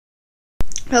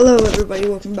Hello everybody,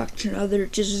 welcome back to another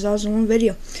Just 2001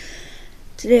 video.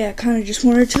 Today I kind of just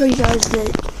wanted to tell you guys that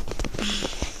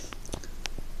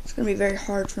it's going to be very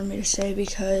hard for me to say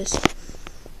because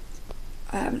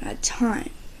I haven't had time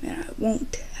and I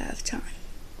won't have time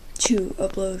to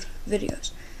upload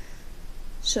videos.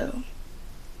 So,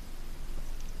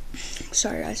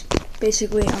 sorry guys.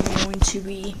 Basically I'm going to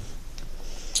be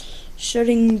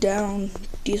shutting down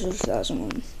Diesel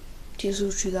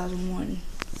 2001.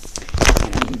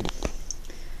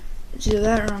 It's either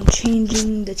that or I'm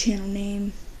changing the channel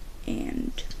name,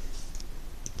 and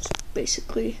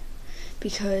basically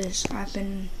because I've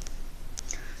been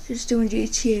just doing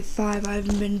GTA 5. I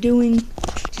haven't been doing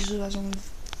Diesel 2001.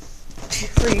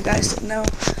 For you guys that know,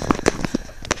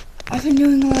 I've been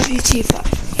doing a lot of GTA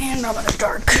 5, and I'm in a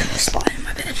dark spot in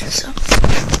my bed, so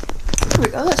there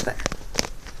we go, that's better.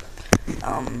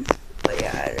 But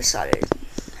yeah, I decided,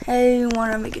 hey,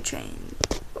 wanna make a change,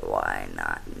 why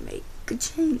not make a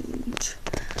change?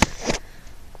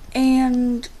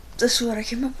 And this is what I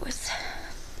came up with.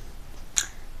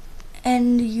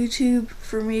 And YouTube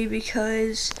for me,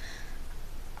 because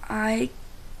I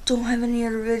don't have any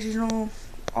other original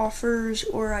offers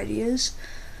or ideas,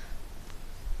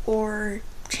 or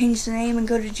change the name and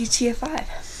go to GTA 5,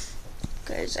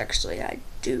 because actually I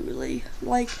do really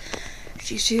like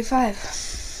GTA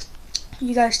 5.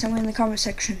 You guys tell me in the comment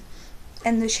section,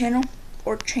 end the channel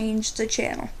or change the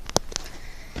channel.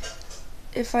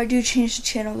 If I do change the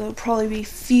channel, there'll probably be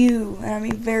few, and I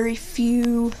mean very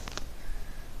few,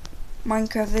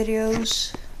 Minecraft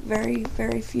videos, very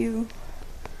few,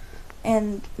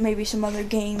 and maybe some other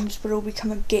games, but it'll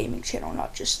become a gaming channel,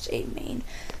 not just a main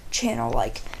channel.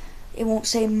 Like, it won't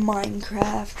say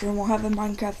Minecraft, or it won't have a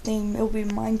Minecraft theme. It'll be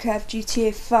Minecraft,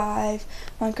 GTA 5,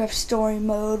 Minecraft Story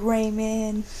Mode,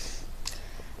 Rayman,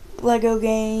 Lego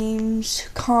games,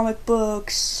 comic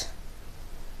books.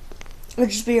 It'll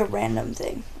just be a random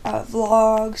thing.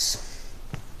 Vlogs,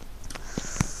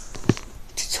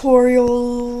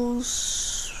 tutorials.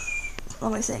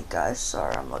 Let me think, guys.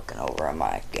 Sorry, I'm looking over at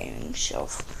my gaming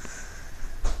shelf.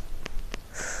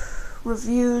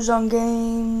 Reviews on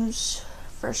games,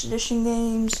 first edition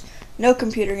games. No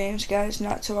computer games, guys.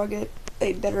 Not till I get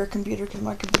a better computer, because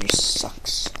my computer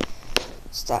sucks.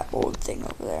 It's that old thing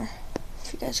over there.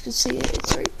 If you guys can see it,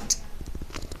 it's right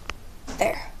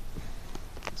there.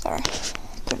 Sorry,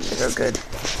 couldn't get a good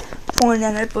point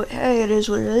at it, but hey, it is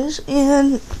what it is,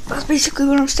 and that's basically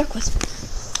what I'm stuck with.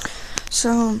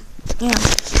 So, yeah,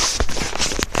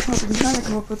 I've been trying to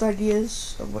come up with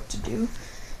ideas of what to do,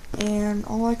 and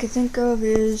all I can think of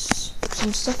is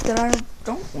some stuff that I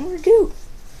don't want to do.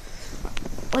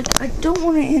 Like, I don't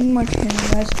want to end my channel,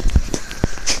 guys.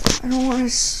 I don't want to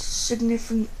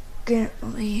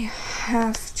significantly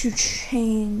have to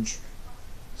change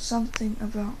something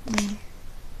about me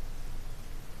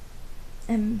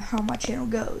and how my channel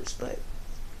goes, but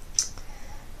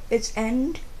it's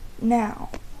end now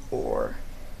or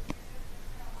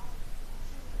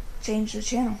change the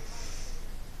channel.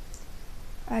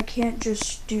 I can't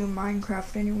just do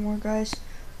Minecraft anymore, guys.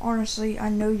 Honestly, I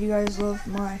know you guys love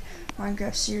my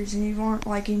Minecraft series and you aren't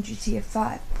liking GTA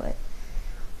 5, but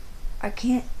I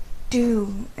can't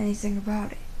do anything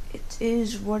about it. It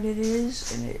is what it is,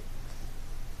 and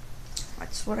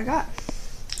that's what I got.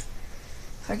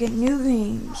 If I get new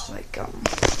games, like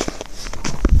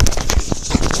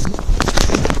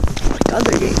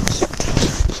other games,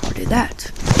 I'll do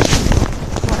that.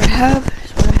 What I have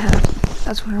is what I have.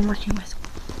 That's what I'm working with.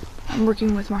 I'm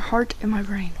working with my heart and my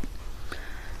brain.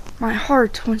 My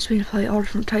heart wants me to play all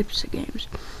different types of games.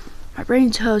 My brain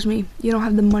tells me you don't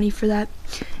have the money for that,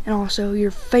 and also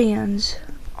your fans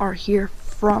are here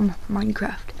from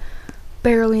Minecraft.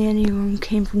 Barely any of them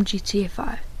came from GTA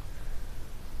 5.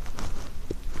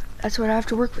 That's what I have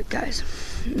to work with, guys,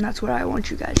 and that's what I want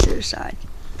you guys to decide.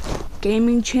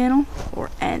 Gaming channel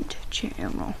or end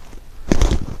channel.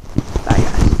 Bye,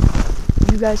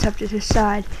 guys. You guys have to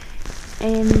decide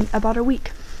in about a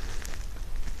week.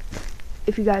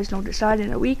 If you guys don't decide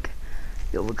in a week,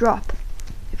 it will drop.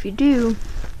 If you do,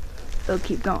 it'll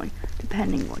keep going,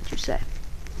 depending on what you say.